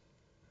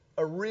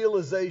a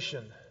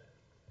realization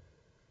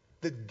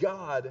that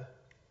God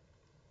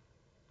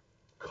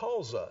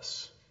calls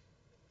us,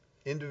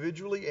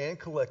 individually and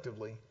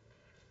collectively,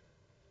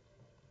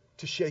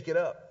 to shake it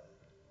up,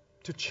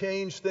 to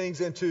change things,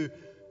 and to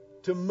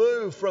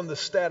move from the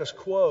status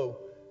quo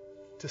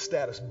to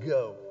status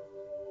go.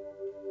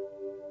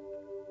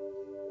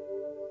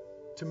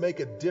 To make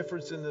a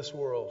difference in this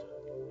world.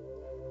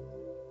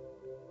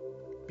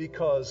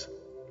 Because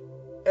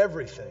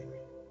everything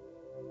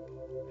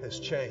has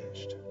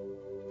changed.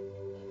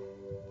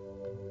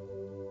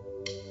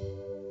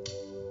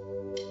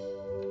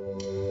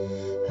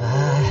 I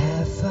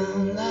have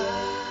found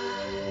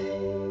life,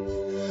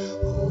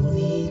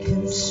 holy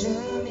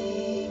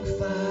consuming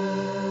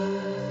fire,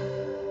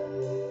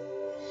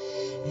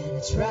 and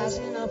it's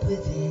rising up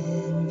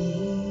within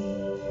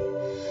me.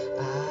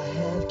 I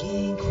have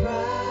gained Christ,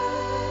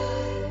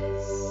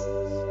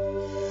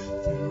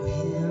 through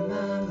Him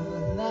I'm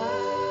alive,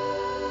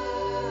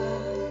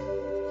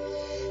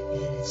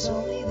 and it's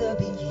only the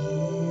beginning.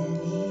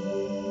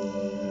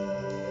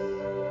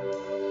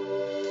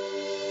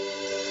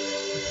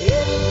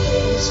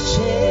 Everything has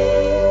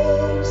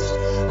changed.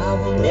 I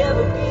will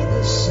never be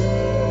the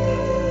same.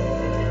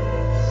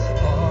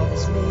 All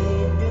is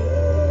made new,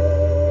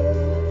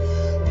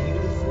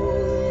 beautiful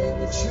in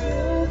the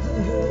truth of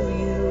who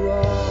you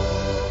are.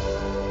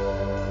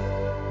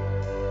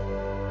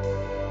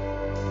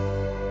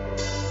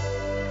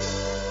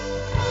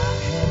 I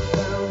have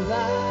found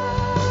life,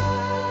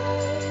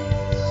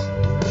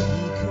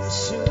 holy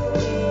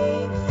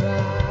consuming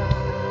fire.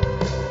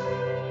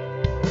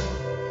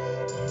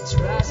 It's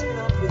rising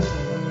up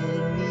within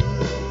me.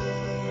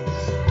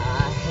 I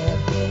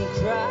have gained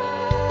Christ.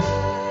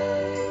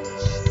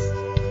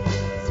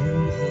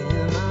 Through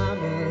Him I'm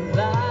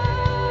alive,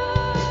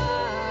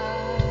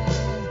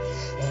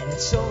 and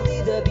it's only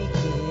the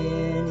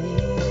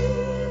beginning.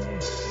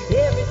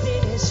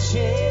 Everything has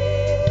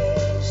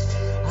changed.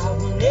 I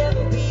will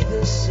never be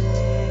the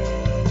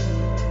same.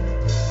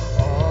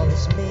 All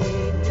is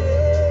made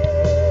new,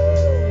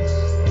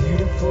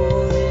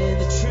 beautiful in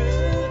the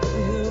truth of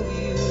who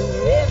you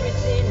are.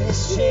 Everything has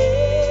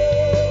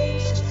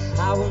changed.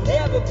 I will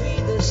never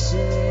be the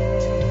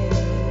same.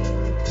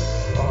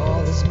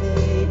 All is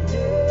made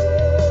new,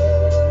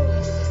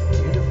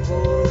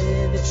 beautiful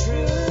in the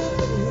truth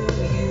of who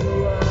you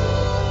are.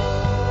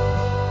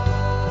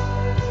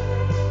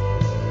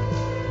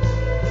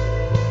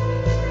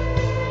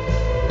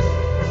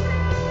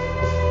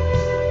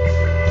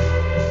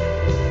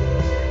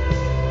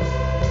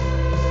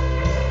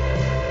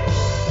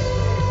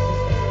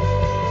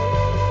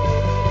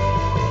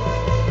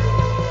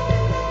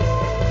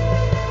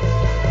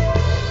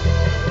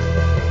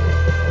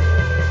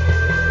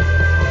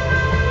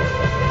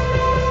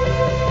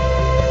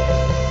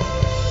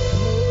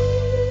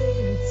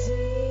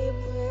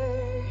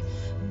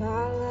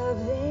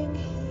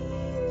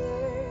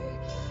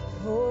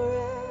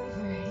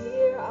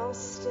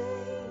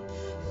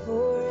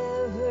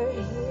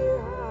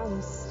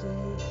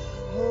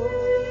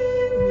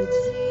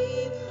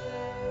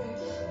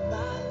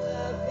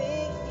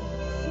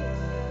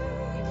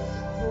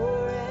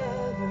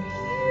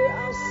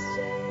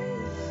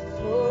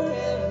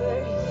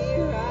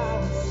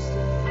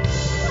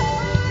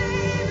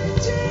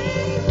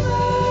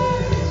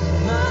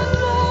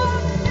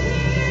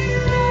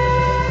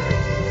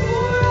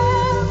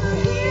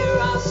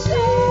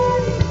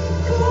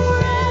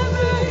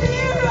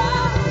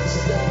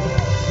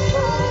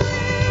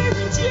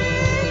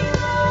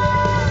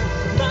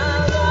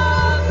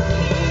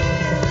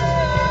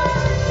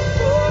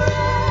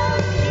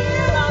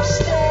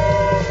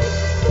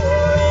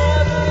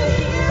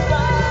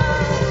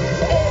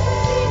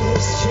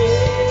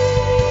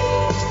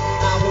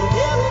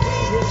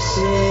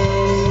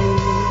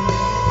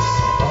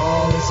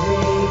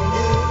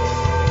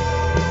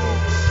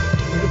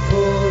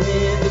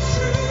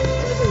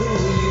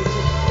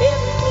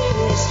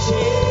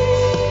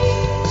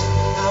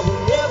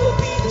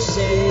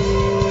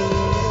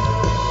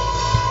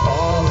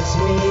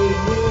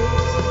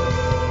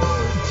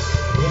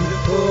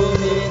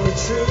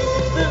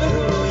 truth of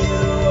who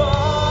you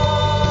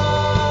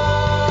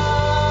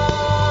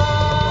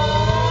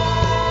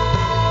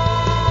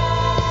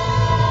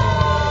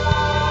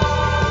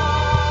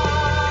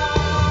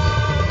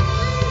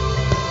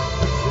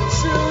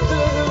truth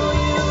of who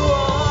you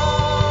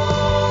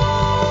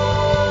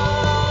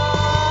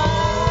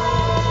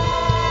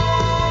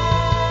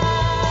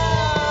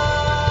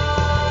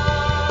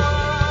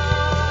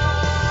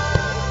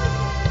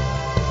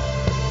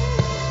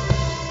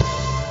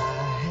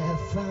I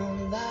have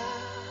found life,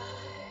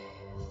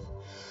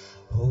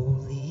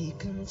 holy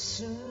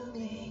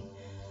consuming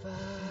fire.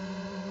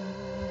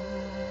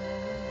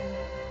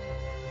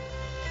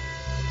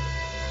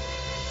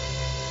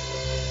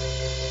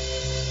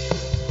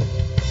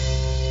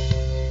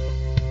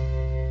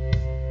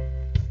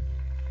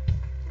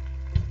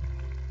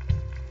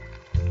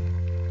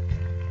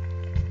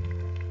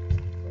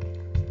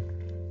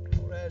 I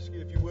want to ask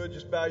you, if you would,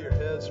 just bow your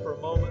heads for a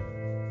moment.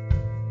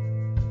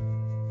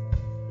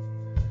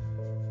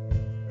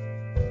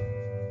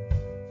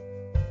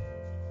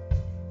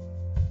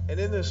 And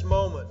in this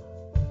moment,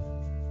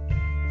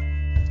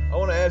 I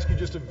want to ask you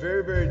just a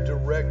very, very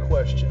direct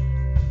question.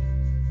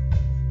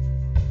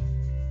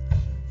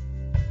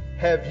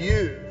 Have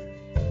you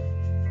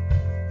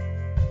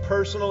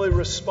personally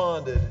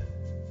responded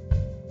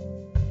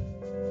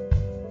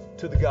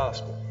to the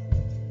gospel?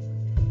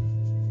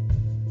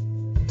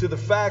 To the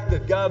fact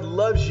that God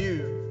loves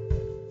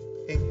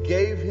you and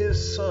gave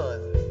His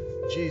Son,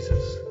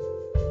 Jesus,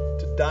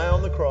 to die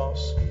on the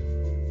cross,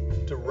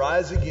 to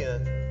rise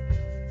again,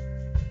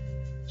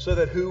 so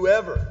that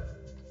whoever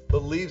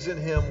believes in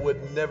Him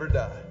would never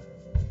die.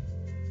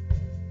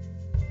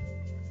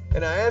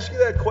 And I ask you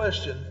that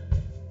question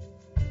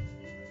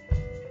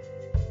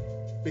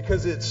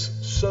because it's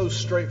so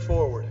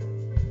straightforward.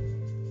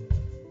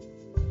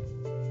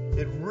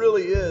 It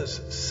really is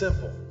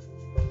simple.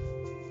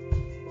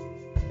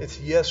 It's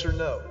yes or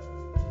no.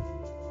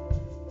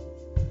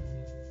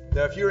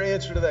 Now, if your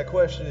answer to that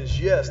question is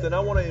yes, then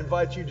I want to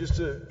invite you just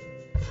to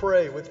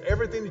pray with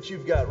everything that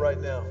you've got right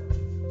now.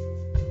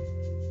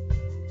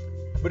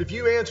 But if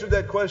you answered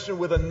that question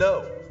with a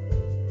no,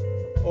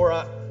 or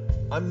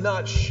I'm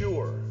not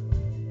sure,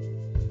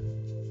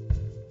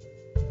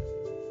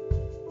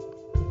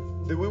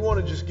 then we want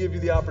to just give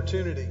you the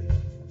opportunity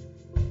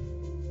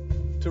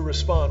to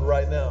respond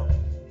right now.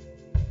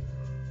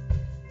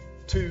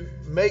 To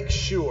make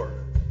sure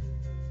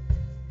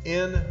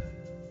in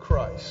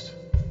Christ.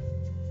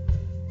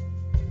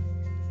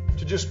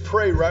 To just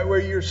pray right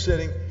where you're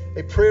sitting,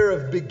 a prayer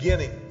of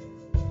beginning,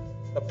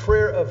 a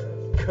prayer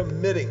of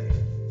committing,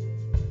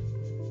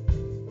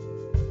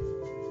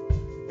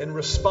 and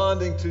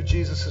responding to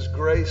Jesus'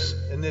 grace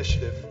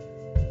initiative.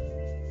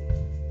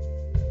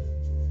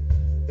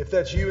 If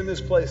that's you in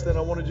this place, then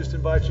I want to just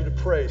invite you to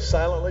pray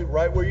silently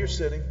right where you're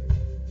sitting.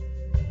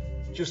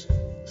 Just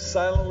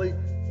silently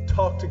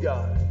talk to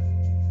God.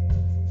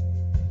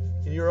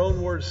 In your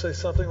own words, say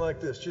something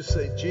like this. Just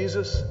say,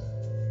 Jesus,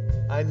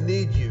 I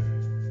need you.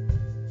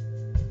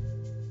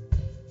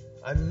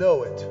 I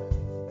know it.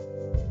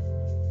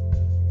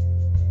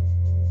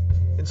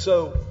 And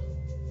so,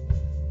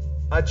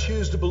 I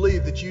choose to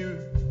believe that you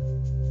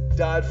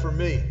died for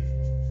me.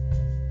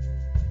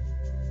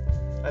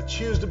 I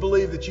choose to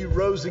believe that you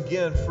rose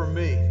again for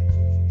me.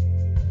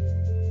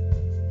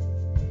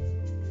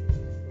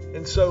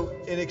 And so,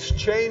 in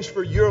exchange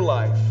for your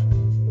life,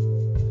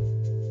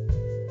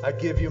 I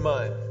give you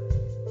mine.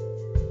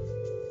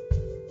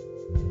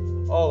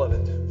 All of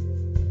it.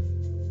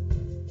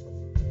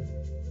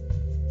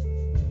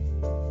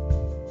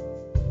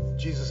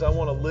 Jesus, I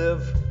want to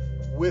live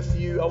with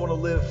you. I want to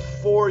live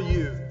for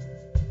you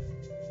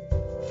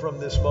from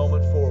this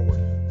moment forward.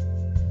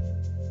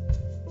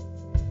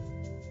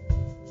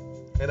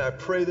 And I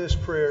pray this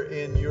prayer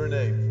in your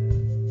name.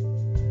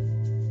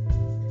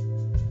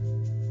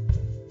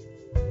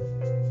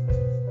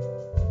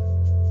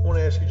 I want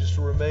to ask you just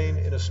to remain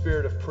in a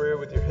spirit of prayer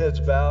with your heads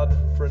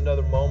bowed for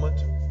another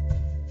moment.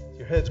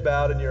 Your heads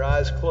bowed and your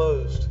eyes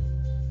closed.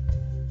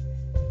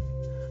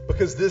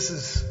 Because this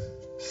is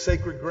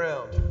sacred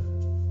ground.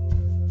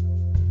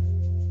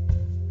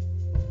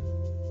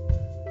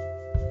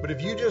 But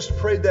if you just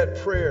prayed that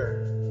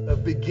prayer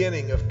of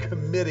beginning, of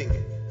committing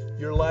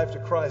your life to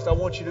Christ, I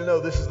want you to know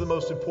this is the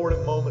most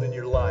important moment in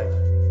your life.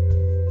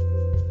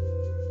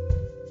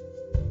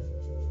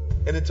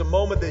 And it's a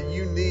moment that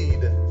you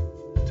need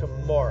to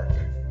mark.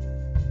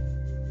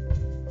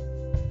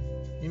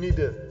 You need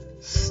to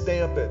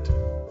stamp it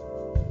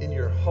in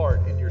your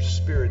heart, in your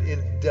spirit,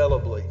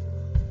 indelibly.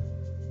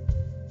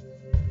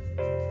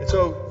 And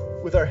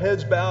so, with our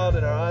heads bowed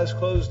and our eyes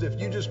closed,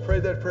 if you just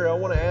prayed that prayer, I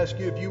want to ask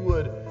you if you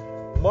would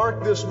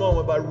mark this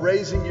moment by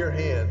raising your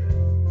hand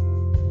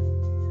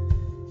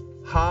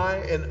high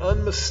and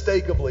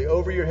unmistakably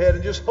over your head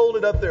and just hold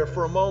it up there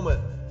for a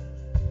moment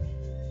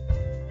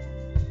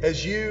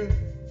as you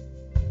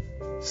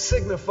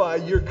signify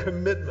your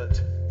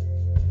commitment,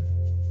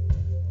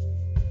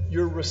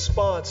 your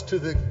response to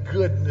the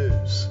good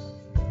news.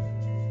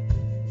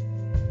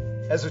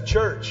 As a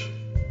church,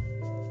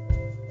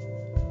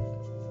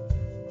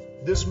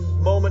 This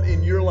moment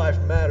in your life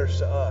matters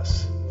to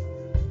us.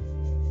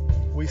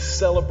 We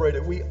celebrate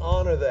it. We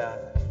honor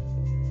that.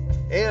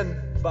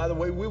 And, by the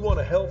way, we want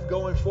to help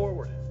going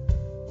forward.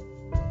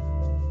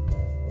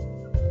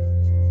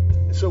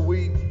 And so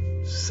we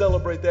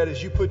celebrate that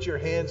as you put your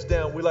hands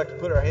down. We like to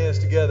put our hands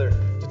together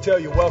to tell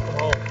you, welcome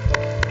home.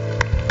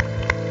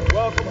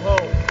 Welcome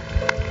home.